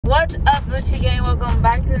What's up, Luci gang? Welcome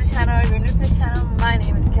back to the channel. If you're new to the channel, my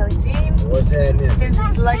name is Kelly Jean. What's happening? This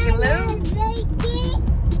is Lucky Lou.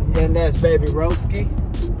 And that's Baby Roski.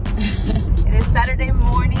 It is Saturday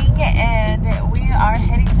morning and we are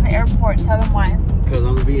heading to the airport. Tell them why. Because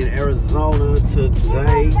I'm going to be in Arizona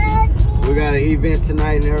today. We got an event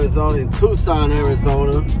tonight in Arizona, in Tucson,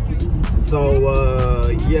 Arizona. So,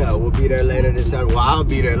 yeah, we'll be there later this afternoon. Well, I'll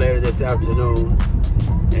be there later this afternoon.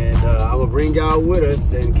 And I'm going to bring y'all with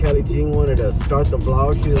us. And Kelly Jean wanted to start the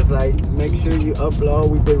vlog. She was like, make sure you upload.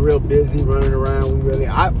 We've been real busy running around.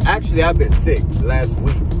 I've been sick last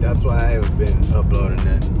week. That's why I haven't been uploading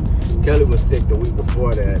that. Kelly was sick the week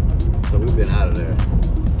before that. So we've been out of there.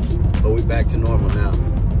 But we back to normal now.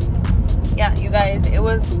 Yeah, you guys, it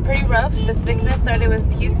was pretty rough. The sickness started with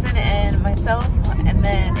Houston and myself, and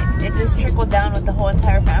then it just trickled down with the whole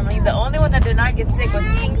entire family. The only one that did not get sick was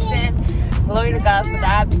Kingston. Glory to God for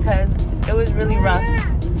that, because it was really rough.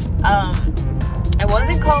 It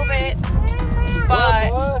wasn't COVID, but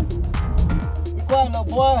you quiet, little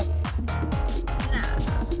boy.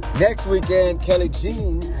 Nah. Next weekend, Kelly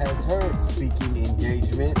Jean has her speaking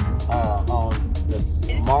engagement on the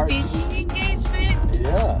March. Speaking engagement?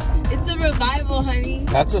 Yeah. It's a revival, honey.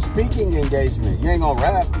 That's a speaking engagement. You ain't gonna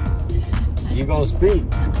rap. You gonna speak.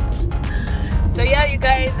 So yeah, you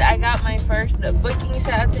guys, I got my first booking.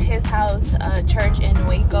 Shout out to his house, church in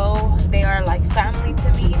Waco. They are like family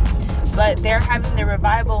to me, but they're having the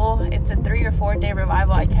revival. It's a 3 or 4 day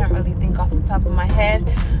revival. I can't really think off the top of my head,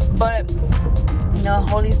 but you know,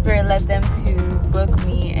 Holy Spirit led them to book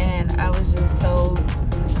me, and I was just so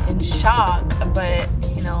in shock. But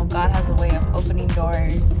you know, God has a way of opening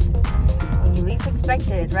doors when you least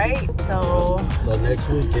expected, right? So next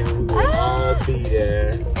weekend we will all be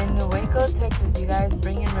there in Waco, Texas. You guys,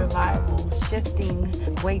 bringing revival, shifting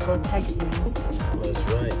Waco, Texas. That's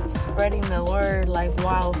right. Spreading the word like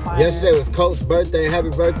wildfire. Yesterday was Coach's birthday. Happy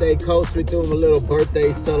birthday, Coach. We threw him a little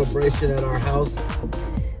birthday celebration at our house.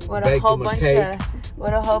 With a whole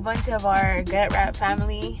bunch of our Get Rap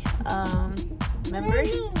family members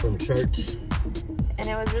from church. And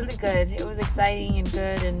it was really good. It was exciting and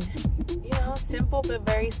good, and you know, simple but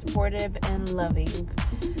very supportive and loving.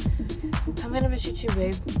 I'm gonna miss you too,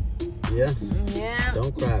 babe. Yeah? Yeah.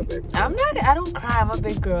 Don't cry, baby. I don't cry. I'm a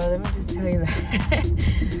big girl. Let me just tell you that.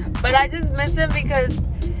 But I just miss him because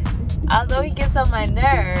although he gets on my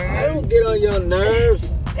nerves. I don't get on your nerves.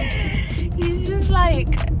 He's just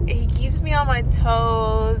like, he keeps me on my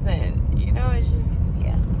toes, and you know, it's just,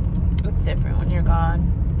 yeah. It's different when you're gone.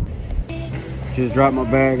 Just dropped my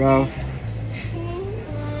bag off.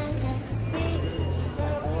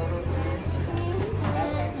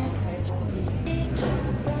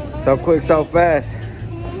 So quick, so fast.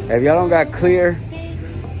 If y'all don't got clear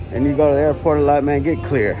and you go to the airport a lot, man, get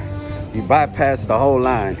clear. You bypass the whole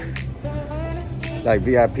line. Like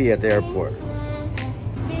VIP at the airport.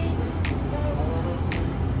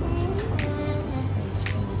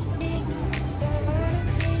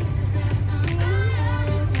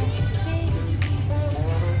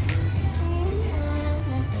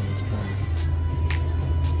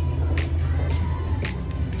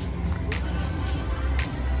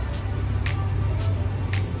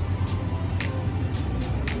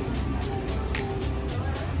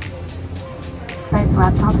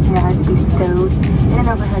 Laptops here had to be stowed in an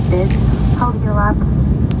overhead bin, held in your lap,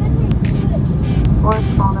 or a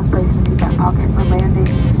small enough place to that pocket for landing.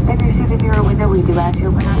 If you're seated near a window, we do ask you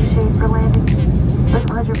open out shade for landing.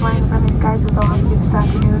 Listen as you're flying from these guys with all of you this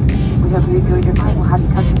afternoon. We hope you enjoyed your flight. We'll have you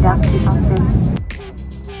touching down to Tucson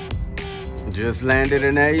soon. Just landed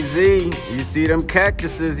in AZ. You see them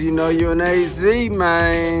cactuses, you know you're in AZ,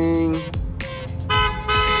 man.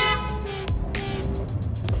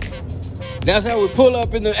 That's how we pull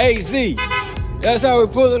up in the AZ. That's how we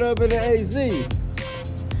pull it up in the AZ.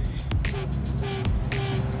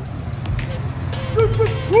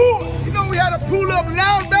 You know we had to pull up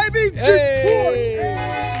now, baby.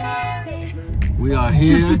 Hey. We are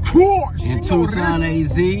here in Tucson,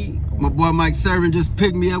 AZ. My boy Mike Servin just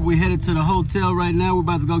picked me up. We're headed to the hotel right now. We're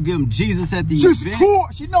about to go give him Jesus at the event.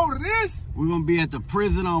 You know what it is? We're going to be at the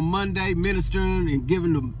prison on Monday ministering and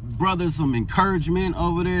giving the brothers some encouragement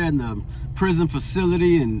over there in the prison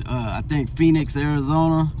facility in, I think, Phoenix,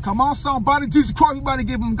 Arizona. Come on, somebody. Jesus Christ, we about to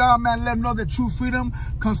give them God, man. Let them know that true freedom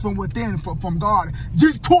comes from within, from God.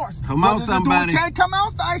 Jesus Christ. Come on, somebody. Come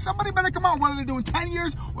out. Somebody better come out. Whether they're doing 10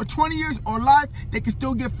 years or 20 years or life, they can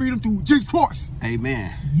still get freedom through Jesus Christ.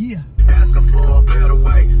 Amen. Yeah. Asking for a better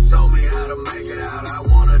way. Show me how to make it out. I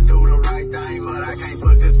want to do the right thing, but I can't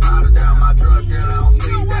put this powder down. My drug dealer on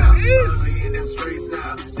speed down. Ugly in them streets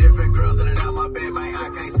now. Different girls in and out my bed, man. I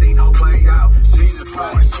can't see no way out. Jesus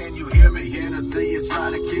voice. Can you hear me? Hennessy is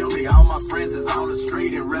trying to kill me. All my friends is on the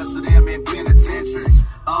street and rest of them in penitentiary.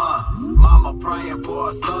 Mama praying for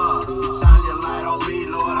a son. Shine your light on me,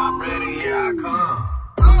 Lord, I'm ready, here I come.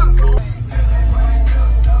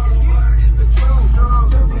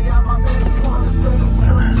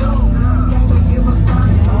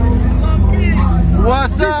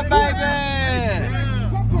 What's up, baby?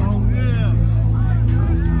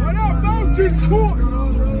 What up, don't just court?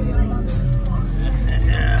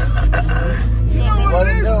 What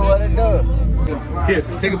it do? What it do? Here,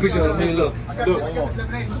 take a picture of me. Look. Look.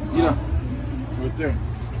 You know. Right there.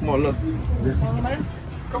 Come on, look.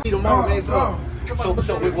 Tomorrow, man.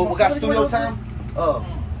 So we got studio time.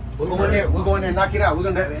 We'll go in there. We'll go in there and knock it out. We're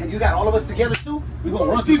gonna. You got all of us together too. We're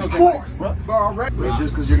gonna run through something. It's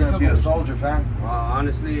just because you're gonna be a soldier, fam.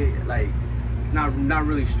 Honestly, like, not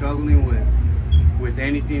really struggling with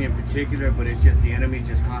anything in particular, but it's just the enemy's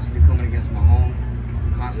just constantly coming against my home,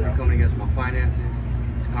 constantly coming against my finances,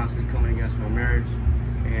 it's constantly coming against my marriage,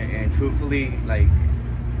 and truthfully, like,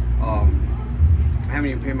 I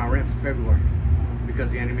haven't even paid my rent for February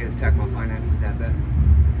because the enemy has attacked my finances that bad.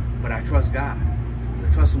 But I trust God. I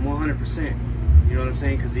trust Him 100%. You know what I'm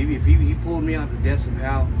saying? Because if he pulled me out of the depths of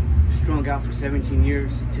hell, strung out for 17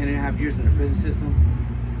 years, 10 and a half years in the prison system,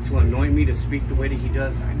 to anoint me to speak the way that He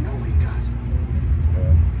does, I know He got me.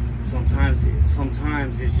 Sometimes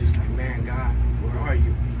it's just like, man, God, where are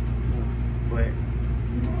you? But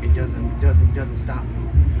it doesn't stop me.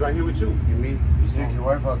 He's right here with you. You know what I mean? You take your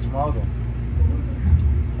wife out tomorrow, though.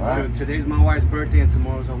 Right? So today's my wife's birthday, and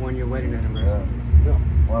tomorrow's our 1-year wedding anniversary. Yeah.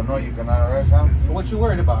 Well, no, you cannot arrest, fam. So what you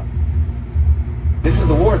worried about? This is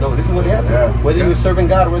the war, though. This is what happens. Yeah. Whether you're serving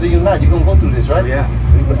God or whether you're not, you're gonna go through this, right? Yeah.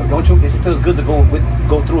 Don't you? It feels good to go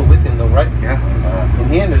through it with Him, though, right? Yeah. In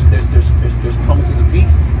the end, there's promises of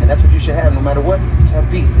peace, and that's what you should have, no matter what. You should have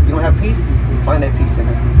peace. If you don't have peace, find that peace in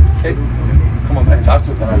Him. Okay. Come on, man. I talked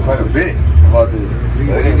to him quite a bit about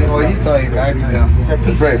this. What he's telling you, I tell you.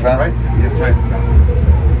 Peace, Pray, fam. right? Yeah, pray.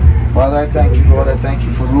 Father, I thank you, Lord. I thank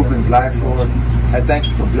you for Ruben's life, Lord. I thank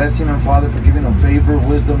you for blessing him, Father, for giving him favor,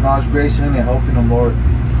 wisdom, knowledge, grace, and helping him, Lord.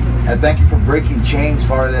 I thank you for breaking chains,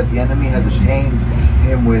 Father, that the enemy has attained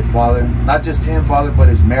him with, Father. Not just him, Father, but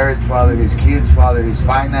his marriage, Father, his kids, Father, his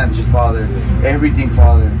finances, Father, everything,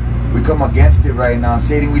 Father. We come against it right now.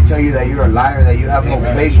 Satan, we tell you that you're a liar, that you have no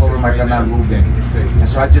place over my canal, Ruben. And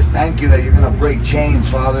so I just thank you that you're going to break chains,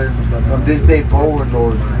 Father, from this day forward,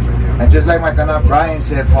 Lord. And just like my canal Brian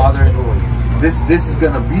said, Father, this is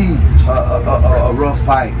going to be a rough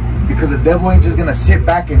fight. Because the devil ain't just going to sit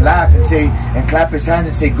back and laugh and say, and clap his hands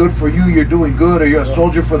and say, good for you, you're doing good, or you're a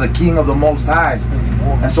soldier for the King of the Most High.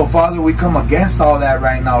 And so, Father, we come against all that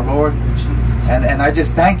right now, Lord. And I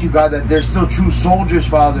just thank you, God, that there's still true soldiers,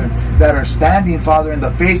 Father, that are standing, Father, in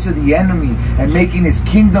the face of the enemy and making his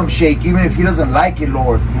kingdom shake, even if he doesn't like it,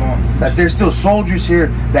 Lord. That there's still soldiers here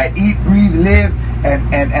that eat, breathe, live,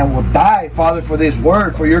 and will die, Father, for this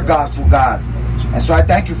word, for your gospel, God. And so I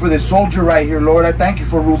thank you for this soldier right here, Lord. I thank you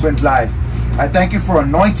for Ruben's life. I thank you for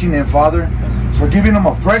anointing him, Father, for giving him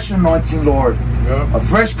a fresh anointing, Lord. A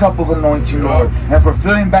fresh cup of anointing, Lord. And for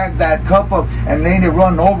filling back that cup up and letting it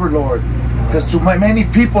run over, Lord. Because to many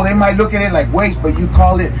people, they might look at it like waste, but you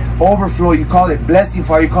call it overflow. You call it blessing,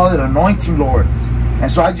 Father. You call it anointing, Lord.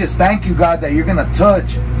 And so I just thank you, God, that you're going to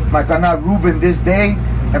touch my canal Ruben this day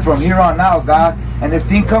and from here on out, God. And if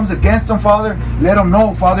thing comes against him, Father, let him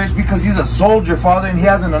know, Father, it's because he's a soldier, Father, and he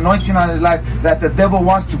has an anointing on his life that the devil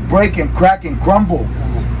wants to break and crack and crumble.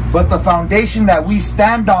 But the foundation that we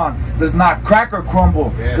stand on does not crack or crumble,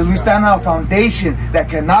 because we stand on a foundation that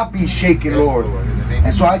cannot be shaken, Lord.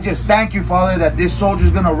 And so I just thank you, Father, that this soldier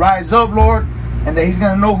is going to rise up, Lord, and that he's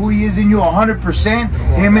going to know who he is in you 100%,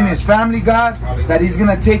 him and his family, God, that he's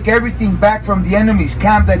going to take everything back from the enemy's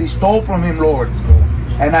camp that he stole from him, Lord.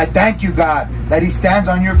 And I thank you, God, that he stands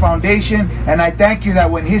on your foundation. And I thank you that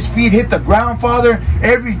when his feet hit the ground, Father,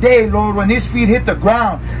 every day, Lord, when his feet hit the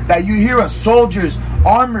ground, that you hear a soldier's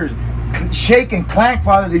armor shake and clank,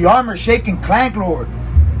 Father, the armor shake and clank, Lord.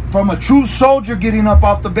 From a true soldier getting up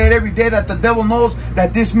off the bed every day, that the devil knows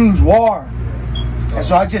that this means war. And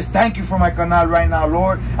so I just thank you for my canal right now,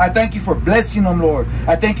 Lord. I thank you for blessing them, Lord.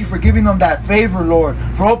 I thank you for giving them that favor, Lord.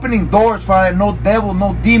 For opening doors, Father, no devil,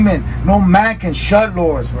 no demon, no man can shut,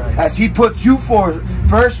 Lord. As he puts you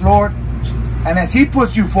first, Lord. And as he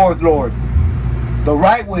puts you forth, Lord. The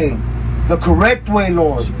right way, the correct way,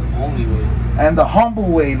 Lord. And the humble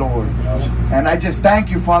way, Lord. And I just thank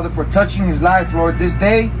you, Father, for touching his life, Lord, this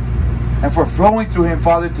day. And for flowing through him,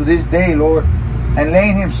 Father, to this day, Lord. and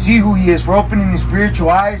letting him see who he is, for opening his spiritual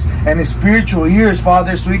eyes and his spiritual ears,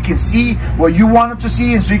 Father, so he can see what you want him to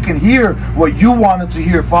see and so he can hear what you want him to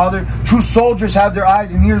hear, Father. True soldiers have their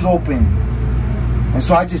eyes and ears open. And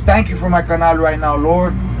so I just thank you for my canal right now,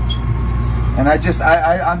 Lord. And I just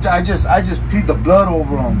plead the blood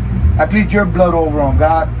over him. I plead your blood over him,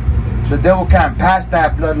 God. The devil can't pass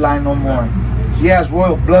that bloodline no more. He has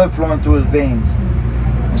royal blood flowing through his veins.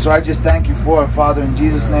 And so I just thank you for it, Father, in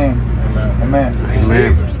Jesus' name. Amen.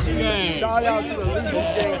 Amen. Shout out to the Legion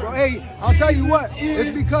gang, bro. Hey, I'll tell you what.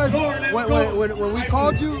 It's because when we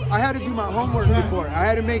called you, I had to do my homework before. I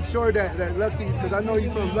had to make sure that Lucky, because I know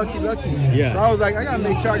you from Lucky. Yeah. So I was like, I gotta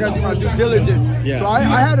make sure I gotta do my due diligence. Yeah. So I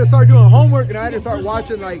had to start doing homework, and I had to start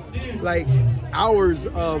watching like hours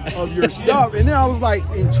of your stuff, and then I was like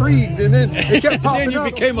intrigued, and then it kept popping Then you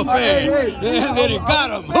up. became a fan. Then it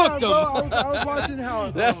got him, hooked him. I was watching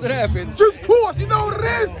how. That's what happened. Just course, you know what it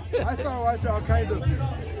is. I started watching all kinds of.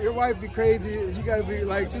 Your wife be crazy. You guys be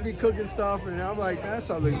like, she be cooking stuff, and I'm like, man, that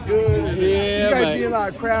stuff looks good. And yeah, you guys be a lot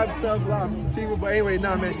of crab stuff, a lot of seafood. But anyway,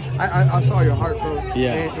 nah, man, I saw your heart, bro.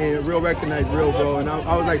 Yeah. And real recognized real, bro. And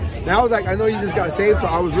I was like, I know you just got saved, so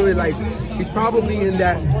I was really like, he's probably in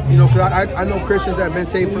that, you know, because I know Christians that have been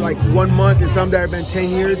saved for like 1 month and some that have been 10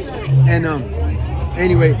 years. And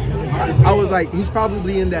anyway, I was like, he's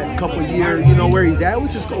probably in that couple year, you know, where he's at,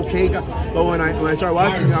 which is okay. But when I started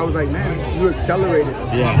watching, I was like, man, you accelerated.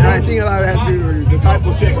 Yeah. And I think a lot of that has to do with your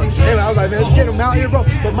discipleship. But anyway, I was like, man, let's get him out here, bro.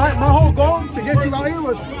 But my whole goal to get you out here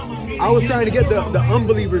was, I was trying to get the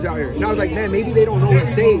unbelievers out here. And I was like, man, maybe they don't know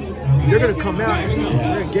he's saved. They're going to come out and we're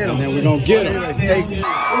going to get them. And then we're going to get them. Anyway, hey,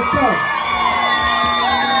 what's up?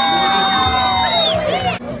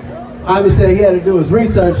 Obviously, said he had to do his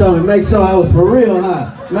research on me, make sure I was for real, huh?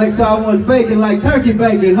 Make sure I wasn't faking like turkey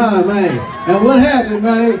bacon, huh, man? And what happened,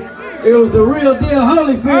 man? It was a real deal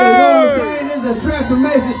Holyfield, you know what I'm saying? It's a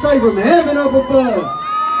transformation straight from heaven up above.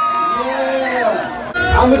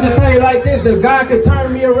 Yeah. I'm gonna just tell you like this, if God could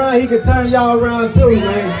turn me around, he could turn y'all around too,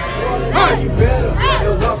 man. You better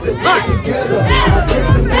love this together. Our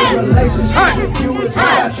intimate relationship with you is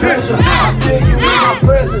my treasure. I feel you in my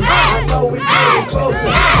presence. I know we getting closer.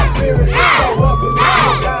 My spirit is so welcome.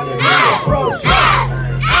 God in my approach.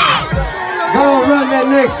 Go and run that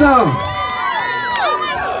next song.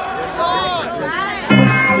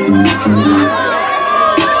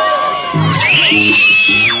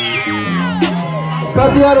 Cut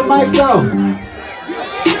the other mics off.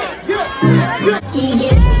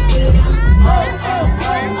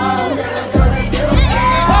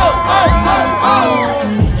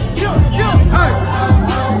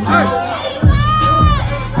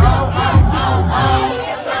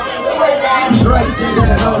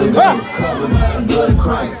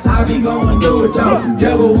 I be going do it though.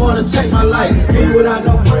 Devil wanna take my life. Me without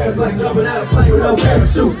no prayers, like jumping out of plane with no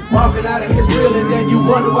parachute. Walking out of his will and then you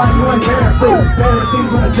wonder why you ain't parachute.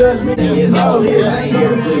 Pharisees wanna judge me, his all his. Ain't here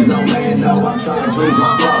to please no man, no. I'm trying to please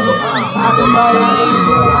my father. I can buy out of the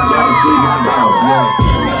world, I gotta see my dog.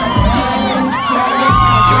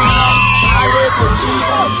 I live for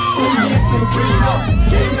Jesus. He gets me freedom.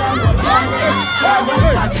 Kingdom of power. That was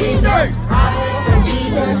my kingdom. I live for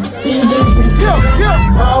Jesus. He gets me freedom.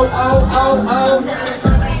 Oh, oh, oh, oh.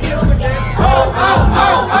 Oh, oh,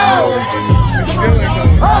 oh, oh.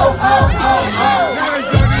 Oh, oh, oh, oh.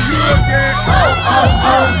 Oh, oh,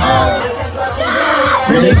 oh, oh.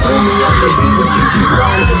 When they threw me on the beat, but you keep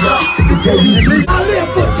riding it up. To tell you, I live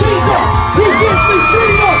for Jesus. He gives me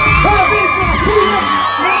freedom. I live for freedom.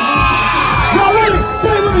 Y'all ready?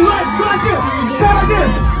 Say it with me like this. Say it like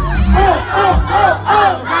this. Oh, oh, oh,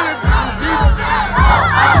 oh.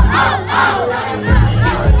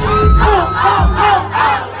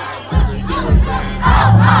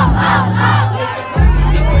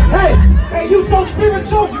 Hey, you so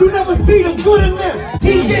spiritual, you never see them good in them.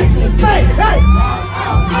 He gets me, say, hey!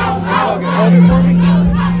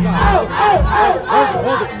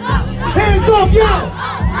 Hands up, y'all!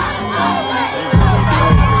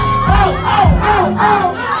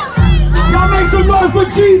 Y'all make some noise for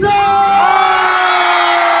Jesus!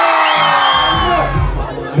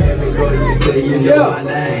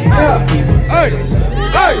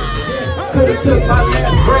 Could've took my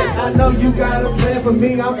last breath. I know you got a plan for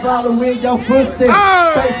me. I'm following your footsteps.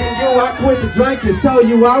 Faking you, I quit the drink to show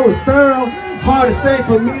you I was thorough. Hardest thing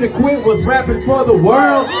for me to quit was rapping for the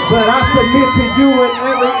world. But I submit to you in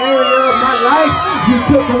every area of my life. You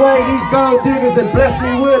took away these gold diggers and blessed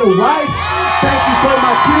me with a wife. Thank you for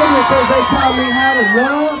my children, cause they taught me how to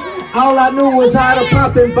love. All I knew was how to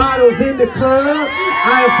pop them bottles in the club.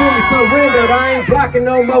 I am fully surrendered, I ain't blocking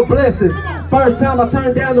no more blessings. First time I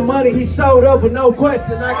turned down the money, he showed up with no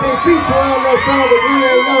question. I can't feature on no song, but we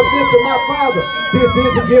ain't no gift to my father. This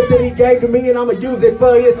is a gift that he gave to me, and I'ma use it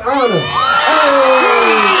for his honor.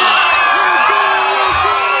 Hey!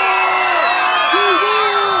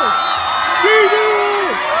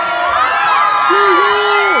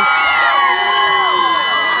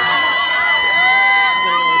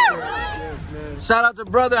 Shout out to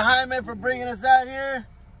Brother Hyman for bringing us out here.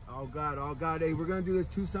 Oh God. Hey, we're gonna do this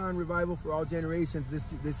Tucson revival for all generations.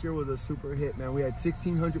 This year was a super hit, man. We had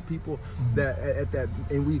 1,600 people that at that,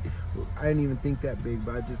 and I didn't even think that big,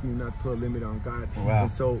 but I just knew not to put a limit on God. Wow.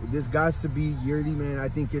 And so this got to be yearly, man. I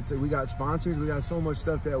think we got sponsors, we got so much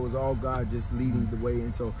stuff that was all God just leading the way,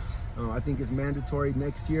 and so I think it's mandatory.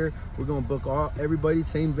 Next year we're gonna book everybody,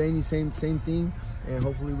 same venue, same thing. And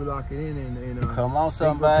hopefully we lock it in and come on,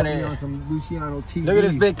 somebody. On some Luciano TV. Look at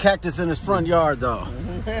this big cactus in his front yard, though.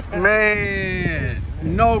 Man,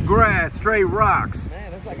 no grass, straight rocks.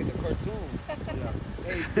 Man, that's like in the cartoon.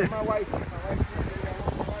 Hey, my wife.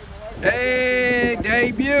 Hey,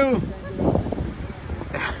 debut.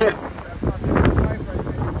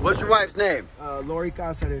 What's your wife's name? Lori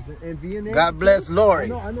Casares. And Vienna. God bless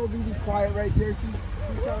Lori. I know Vivi's quiet right there. She's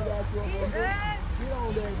trying to ask you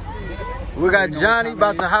we got Johnny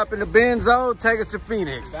about to hop in the Benzo, take us to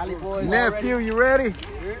Phoenix. Nephew, you ready?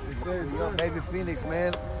 Yes, sir. What's up, baby? Phoenix,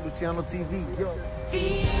 man. Luciano TV. Yo.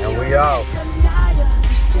 And we out.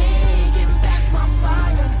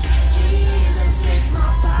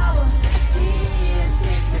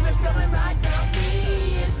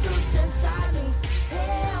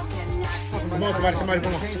 Come on, somebody, come on.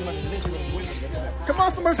 Come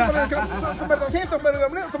on, somebody better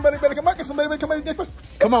come back. Somebody better come back.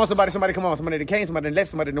 Come on, somebody, come on. Somebody that came, somebody that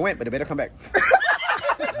left, somebody that went, but they better come back.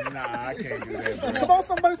 Nah, I can't do that, bro. Come on,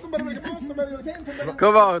 somebody that came, somebody.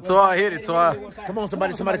 Come on, Toa, hit it, Toa. Come on,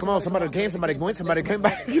 somebody, come on. Somebody that came, somebody that went, somebody came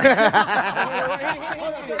back. Go.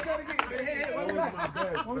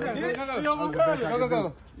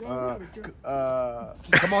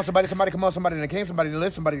 Come on, somebody, come on. Somebody that came, somebody that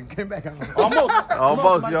left, somebody that came back.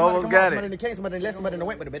 Almost, you almost got it. Somebody that came, somebody that left, somebody that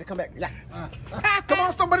went, but they better come back. Yeah. Come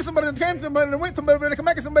on, somebody that came, somebody that went, somebody better come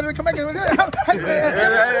back, somebody better come back.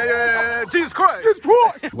 Jesus Christ.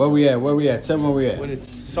 Where we at? Tell me where we at.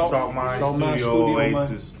 Salt Mine Studio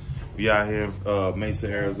Oasis. We out here in Mesa,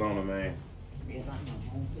 Arizona, man.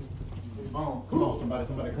 Come on,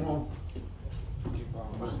 somebody, come on.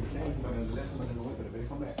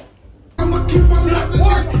 I'ma keep on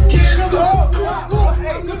loving it, can't stop.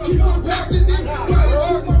 I'ma keep on passing it, right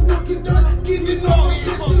to my fucking done, giving all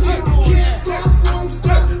this to him. Can't stop, won't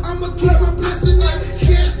stop. I'ma keep on blessing it,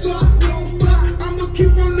 can't stop, won't stop. I'ma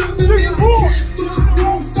keep on loving it, can't stop,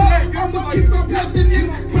 won't stop. I'ma keep on passing it,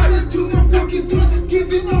 right to my fucking done,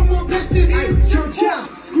 giving all my best to him. Church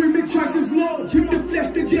out, screaming twice as long. Keep the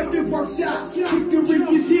flesh to death, it works out. Kick the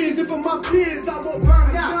Ricky's heads, and for my peers, I won't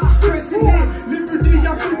burn out. President, liberty,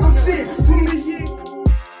 I keep on sin.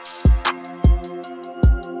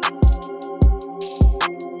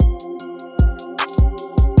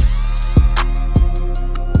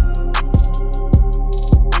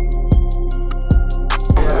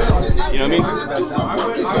 You know what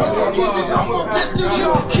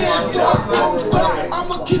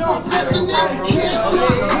I'ma keep on pressing it, can't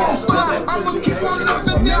stop, won't stop. I'ma keep on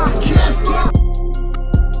loving it, can't stop.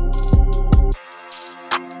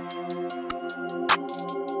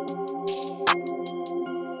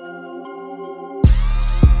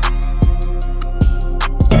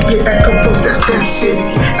 Get composed, that's that shit.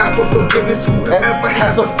 I will forgive it to whoever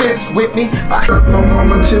has offense with me. I hurt my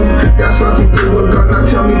mama too. That's what you do. We're gonna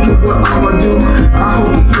tell me what I'ma do. I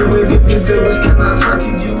hope you hear it if you do. Can I talk to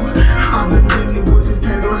you? I've been living with this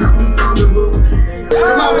pain. Don't have me found the boo.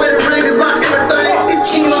 My wedding ring is my everything. It's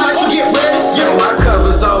keen on to get ready. Yo, my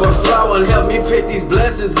cup's overflowing. Help me pick these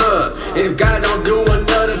blessings up. If God don't do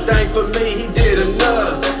another thing for me, he did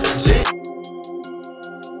enough.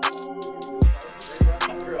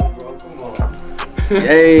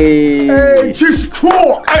 Hey, Jesus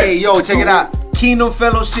Christ! Hey, yo, check it out. Kingdom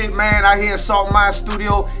Fellowship, man, out here in Salt Mine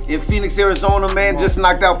Studio in Phoenix, Arizona, man. Just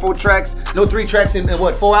knocked out 4 tracks. No, 3 tracks in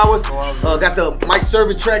what, 4 hours? Got the Mike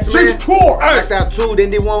Servin tracks, man. Jesus Christ! Knocked out 2.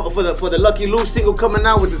 Then they want for the Lucky Lou single coming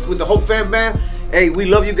out with the whole fam band. Hey, we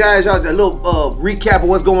love you guys. Y'all, a little recap of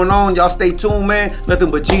what's going on. Y'all stay tuned, man. Nothing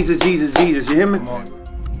but Jesus, Jesus, Jesus. You hear me?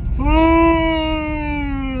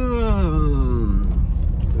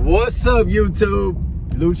 What's up, YouTube?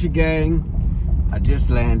 Lucci Gang. I just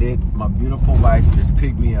landed. My beautiful wife just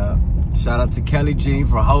picked me up. Shout out to Kelly Jean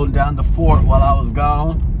for holding down the fort while I was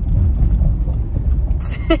gone.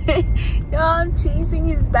 Yo, I'm chasing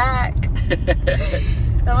his back.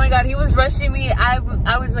 Oh my god, he was rushing me. I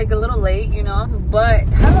was like a little late, you know, but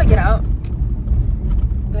how do I get out?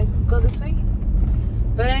 Do I go this way?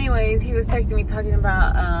 But anyways, he was texting me talking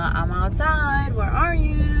about I'm outside, where are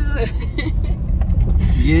you?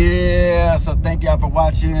 Yeah, so thank y'all for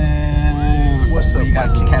watching. What's up, you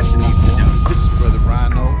guys King? catching up to do. This is Brother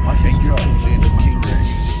Rhino, and you're tuned in to Kingdom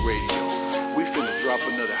Music Radio. We finna drop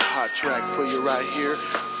another hot track for you right here,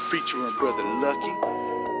 featuring Brother Lucky,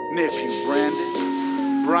 nephew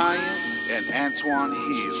Brandon, Brian, and Antoine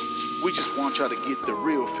Hill. We just want y'all to get the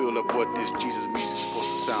real feel of what this Jesus music is supposed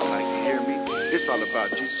to sound like. You hear me? It's all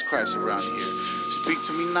about Jesus Christ around here. Speak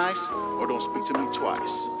to me nice, or don't speak to me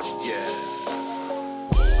twice. Yeah.